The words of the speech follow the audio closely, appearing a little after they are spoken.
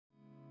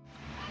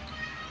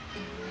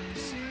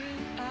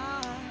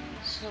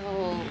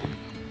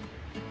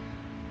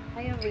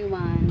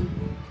everyone!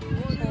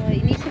 So,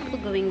 inisip ko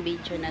gawing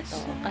video na to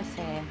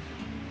kasi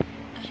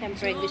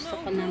syempre gusto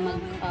ko na mag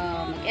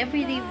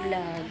everyday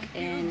vlog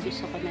and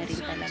gusto ko na rin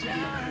talaga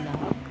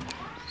mag-vlog.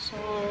 So,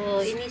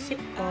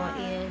 inisip ko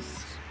is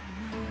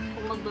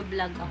kung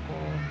magbablog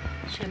ako,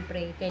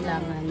 syempre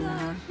kailangan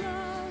na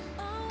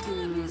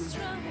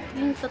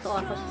yung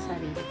totoo ako sa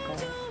sarili ko.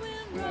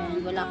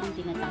 And wala akong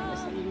tinatago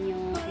sa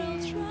inyo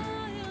and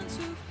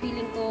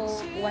feeling ko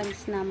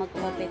once na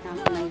mag-open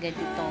ako ng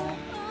ganito,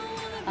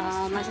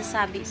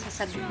 masabi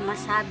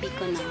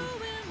ko na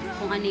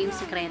kung ano yung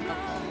sekreto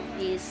ko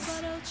is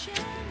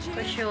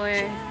for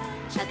sure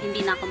at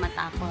hindi na ako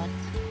matakot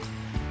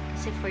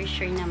kasi for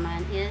sure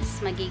naman is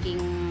mas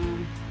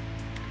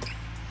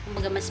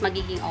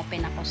magiging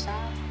open ako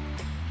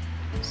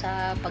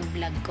sa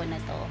pag-vlog ko na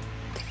to.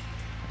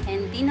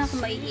 And di na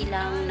ako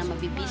maiilang na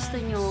mabibisto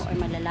nyo or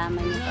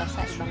malalaman nyo to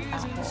sa ibang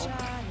tao.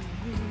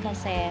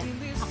 Kasi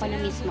ako na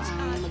mismo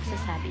ang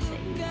magsasabi sa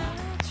inyo.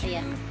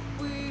 Ayan.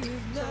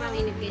 Sobrang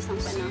inipis ang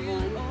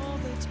panahon.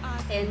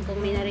 And kung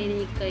may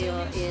narinig kayo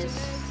is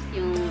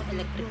yung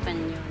electric fan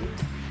yun.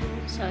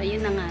 So,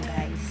 yun na nga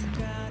guys.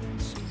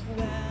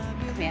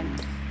 Ayan.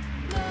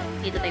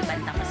 Dito tayo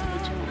banta kasi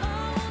video.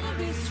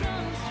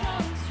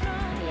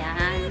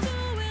 Ayan.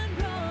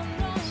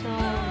 So,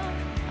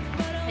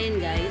 ayun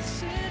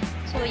guys.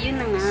 So,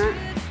 yun na nga.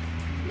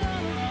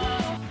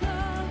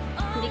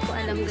 Hindi ko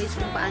alam guys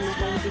kung paano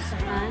ko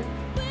umpisahan.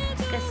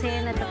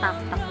 Kasi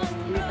natatakot ako.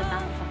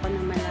 Natatakot ako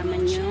na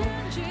malaman nyo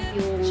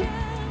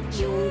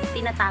yung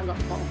tinatago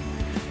ko.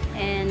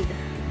 And,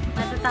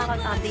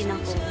 natatakot ako din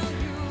ako.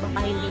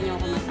 Baka hindi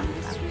nyo ako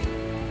matanggap.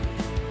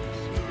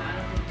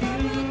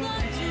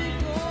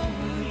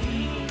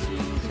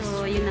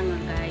 So, yun na nga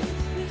guys.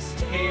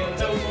 Ayan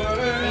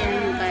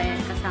kaya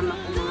kasama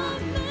ko mga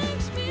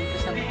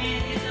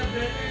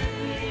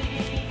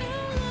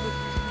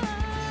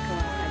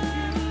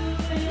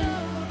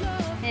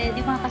and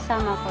yung mga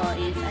kasama ko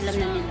is alam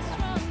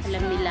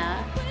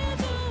nila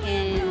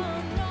and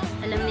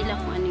alam nila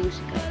kung ano yung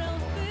sekreto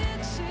ko.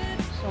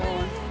 So,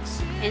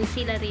 and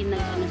sila rin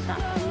nag-ano sa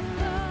akin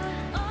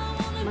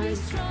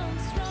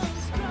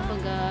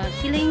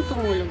sila yung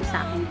tumulong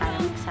sa akin para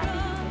magsabi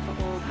ng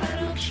totoo,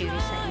 para mag-share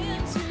sa inyo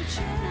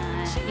na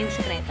yung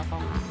sekreto ko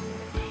nga.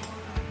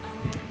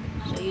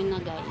 So, yun na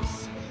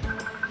guys.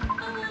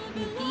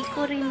 Hindi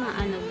ko rin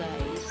maano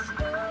guys.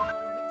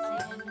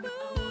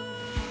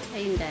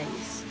 Ayun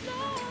guys.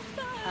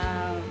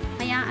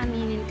 Kaya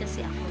aminin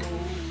kasi ako.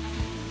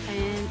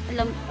 And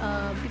alam,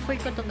 before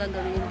ko to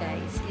gagawin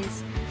guys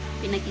is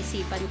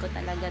pinag-isipan ko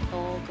talaga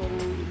to kung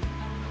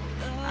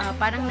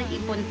parang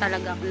nag-ipon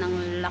talaga ako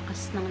ng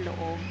lakas ng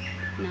loob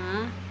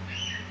na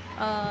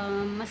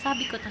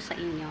masabi ko to sa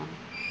inyo.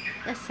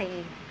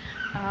 Kasi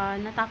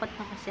natakot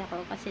na kasi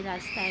ako kasi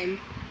last time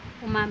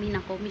umamin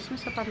ako, mismo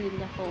sa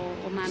pamilya ko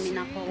umamin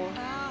ako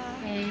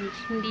and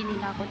hindi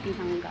nila ako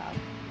tinanggap.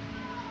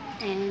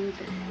 And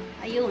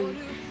ayun,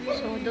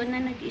 so doon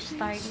na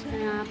nag-start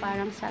na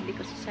parang sabi ko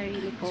sa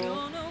sarili ko,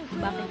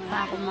 bakit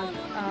pa ako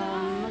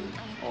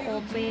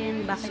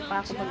mag-open, bakit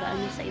pa ako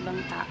mag-ano sa ibang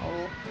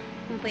tao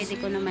kung pwede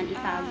ko naman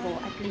itago,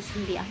 at least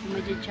hindi ako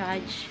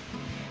ma-judge,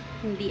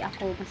 hindi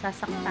ako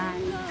masasaktan,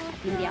 at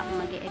hindi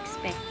ako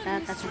mag-e-expect na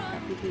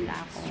tasaktan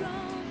nila ako.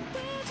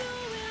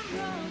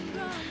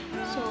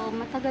 So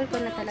matagal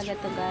ko na talaga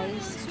to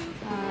guys,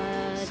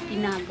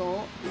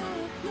 tinago,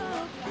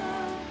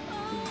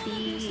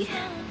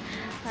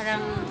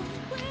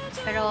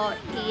 pero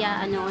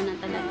ano ko na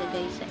talaga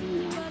guys sa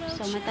inyo.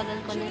 So matagal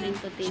ko na rin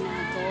to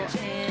tinago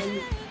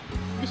and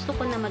gusto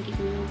ko na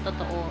maging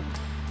totoo.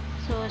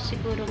 So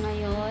siguro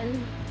ngayon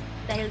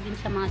dahil din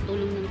sa mga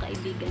tulong ng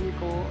kaibigan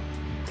ko,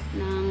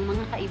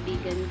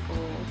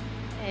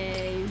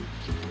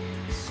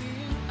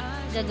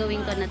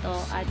 gagawin ko na to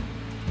at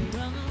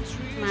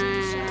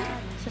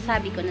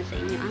sasabi ko na sa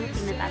inyo ang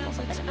tinatago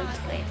ko talagang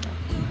sekreto.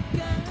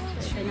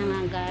 So ito na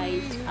nga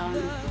guys,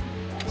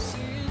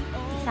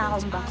 isa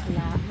akong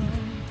bakla.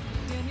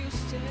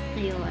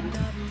 Ayun.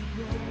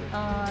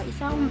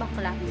 Isa akong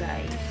bakla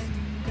guys.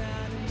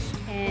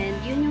 And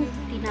yun yung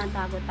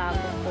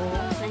tinatago-tago ko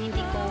na hindi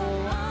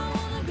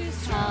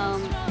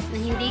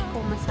ko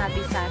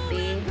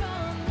masabi-sabi.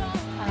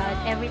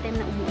 Every time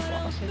na umuupo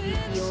ako sa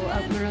video,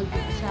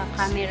 sa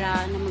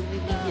camera na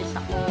mag-videos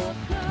ako,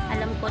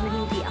 alam ko na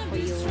hindi ako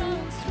yun.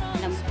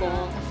 Alam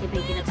ko kasi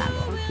may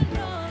ginatago.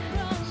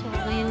 So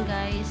ngayon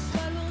guys,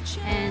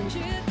 and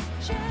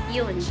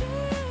yun.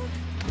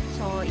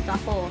 So ito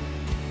ako.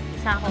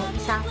 Isa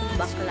akong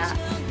bakla.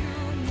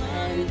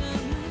 And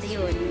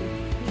yun.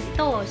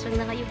 Ito, so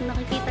yung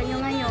nakikita nyo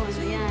ngayon,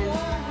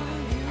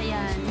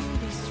 ayan,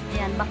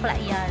 bakla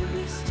yan.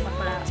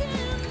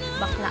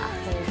 Bakla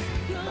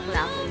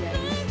ako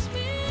guys.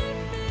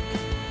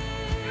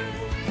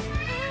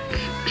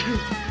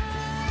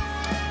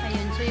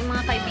 Ayun, so yung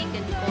mga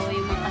kaibigan ko,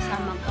 yung mga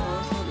kasama ko,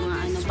 so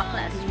mga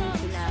bakla rin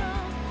sila.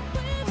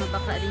 Mga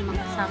bakla rin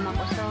mga kasama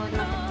ko. So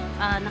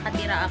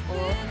nakatira ako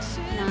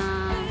na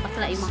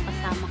bakla yung mga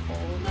kasama ko,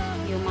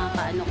 yung mga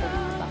kaano ko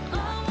mga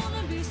bakla.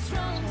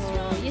 So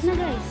yun na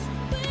guys.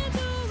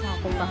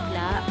 akong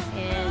bakla,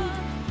 and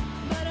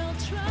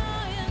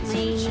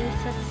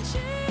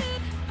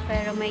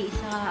may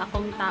isa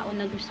akong tao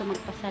na gusto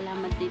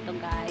magpasalamat dito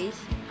guys,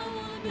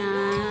 na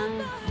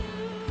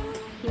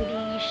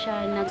hindi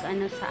siya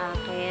nag-ano sa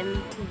akin,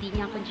 hindi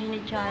niya ako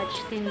ginijudge,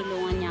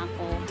 tinulungan niya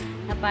ako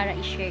na para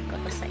i-share ko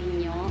to sa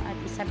inyo at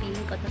isabihin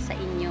ko to sa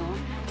inyo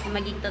na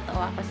maging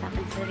totoo ako sa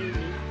akin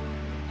sarili.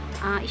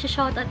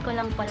 Isa-shoutout ko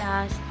lang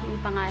pala, yung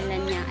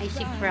pangalan niya ay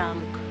si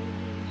Frank.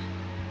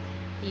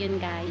 Yun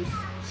guys,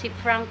 si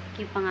Frank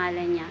yung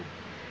pangalan niya,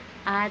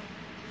 at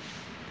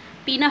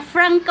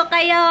pina-Frank ko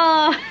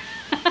kayo.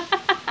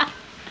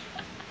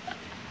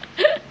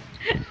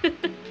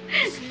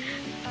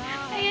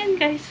 Ayan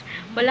guys,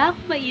 wala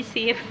akong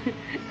maisip.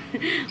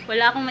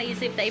 Wala akong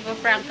maisip na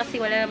ipa-prank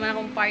kasi wala naman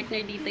akong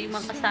partner dito. Yung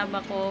mga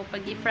kasama ko,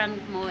 pag i-prank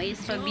mo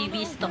is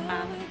mabibisto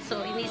ka.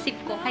 So, inisip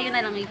ko, kayo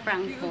na lang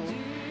i-prank ko.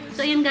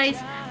 So, yun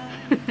guys.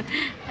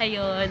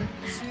 Ayun.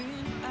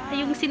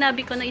 Yung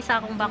sinabi ko na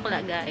isa akong bakla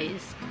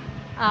guys,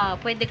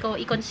 pwede ko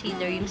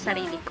i-consider yung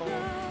sarili ko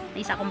na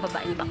isa akong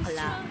babaeng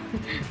bakla.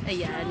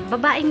 Ayan.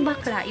 Babaeng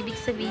bakla, ibig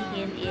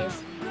sabihin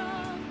is,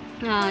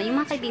 yung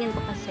mga kaibigan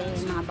ko kasi,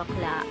 mga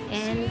bakla,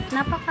 and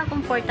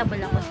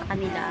napaka-comfortable ako sa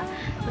kanila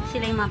pag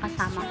sila yung mga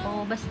kasama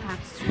ko. Basta,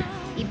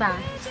 iba.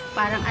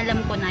 Parang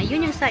alam ko na,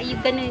 yun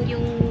ganun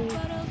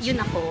yun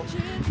ako.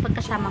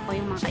 Pagkasama ko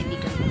yung mga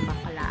kaibigan ko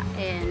bakla.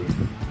 And,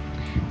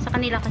 sa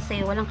kanila kasi,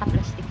 walang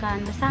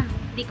kaplastikan. Basta,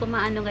 di ko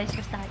maano guys,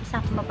 basta,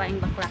 isa akong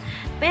babaeng bakla.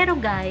 Pero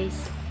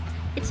guys,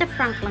 it's a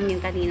prank lang yun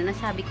kanina.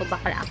 Nasabi ko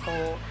bakla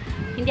ako.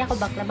 Hindi ako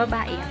bakla,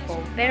 babae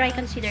ako. Pero I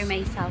consider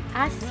myself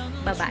as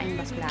babaeng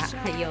bakla.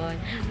 Ayun.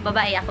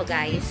 Babae ako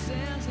guys.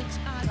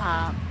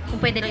 Kung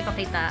pwede lang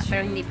ipakita,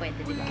 pero hindi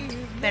pwede, diba?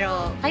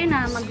 Pero kayo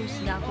na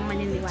maghusga kung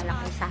maniniwala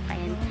kayo sa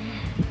akin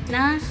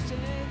na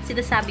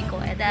sinasabi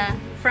ko,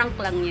 prank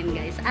lang yun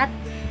guys. At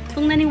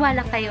kung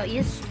naniwala kayo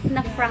is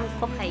na-prank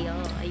ko kayo.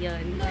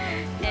 Ayun.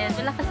 And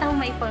wala kasi ako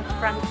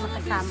maipag-prank na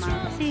kasama.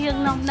 Kasi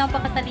yung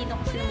napakatalino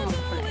kasi ng mga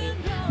bakla eh.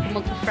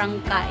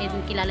 Mag-prank ka and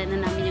kilala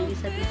na namin yung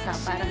isa't isa,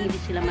 parang hindi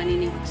sila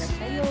maniniwala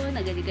sa'yo,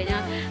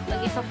 nagaganyan,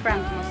 mag-ipa-prank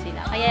mo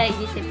sila. Kaya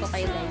inisip ko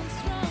kayo guys,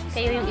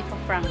 kayo yung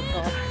ipa-prank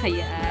ko.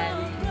 Ayan.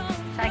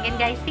 So again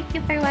guys, thank you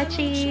for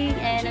watching,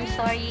 and I'm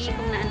sorry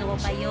kung naano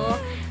ko kayo,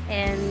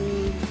 and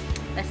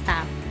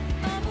basta,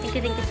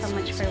 thank you so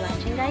much for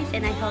watching guys,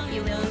 and I hope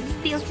you will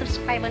still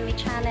subscribe on my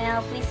channel.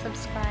 Please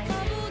subscribe,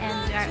 and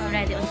we are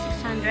already on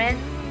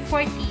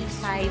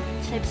 645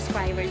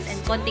 subscribers, and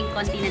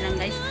konting-konti na lang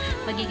guys,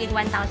 magiging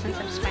 1,000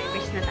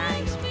 subscribers na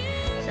tayo.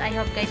 So I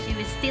hope guys you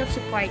will still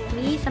support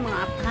me sa mga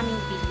upcoming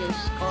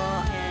videos ko,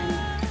 and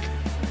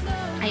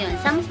ayun,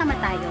 sama-sama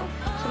tayo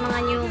sa mga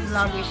new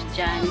vloggers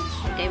dyan.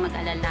 Huwag kayo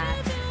mag-alala,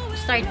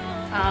 start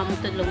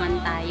tulungan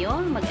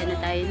tayo, mag-ano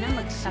tayo na,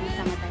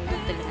 magsama-sama tayo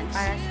magtulungan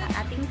para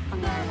sa ating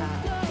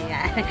pangarap.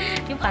 Ayan.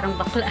 Yung parang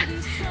bakla.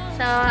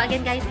 So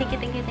again guys, thank you,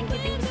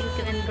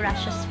 and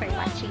gracious for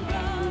watching,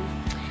 and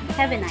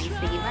have a nice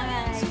day.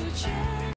 Bye!